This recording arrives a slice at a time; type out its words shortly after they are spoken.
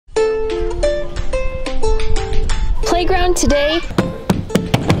playground today,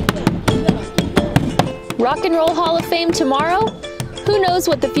 Rock and Roll Hall of Fame tomorrow? Who knows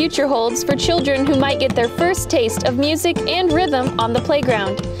what the future holds for children who might get their first taste of music and rhythm on the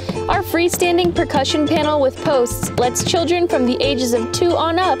playground. Our freestanding percussion panel with posts lets children from the ages of 2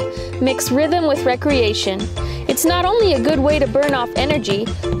 on up mix rhythm with recreation. It's not only a good way to burn off energy,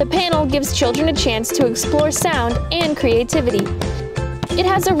 the panel gives children a chance to explore sound and creativity. It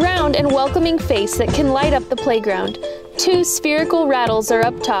has a round and welcoming face that can light up the playground. 2 spherical rattles are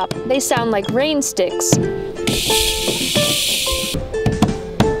up top. They sound like rain sticks.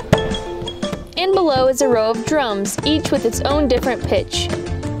 And below is a row of drums, each with its own different pitch.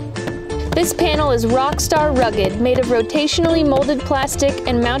 This panel is Rockstar Rugged, made of rotationally molded plastic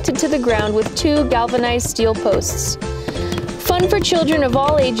and mounted to the ground with 2 galvanized steel posts. Fun for children of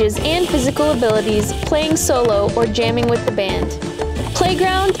all ages and physical abilities, playing solo or jamming with the band.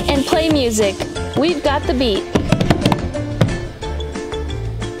 Playground and play music. We've got the beat.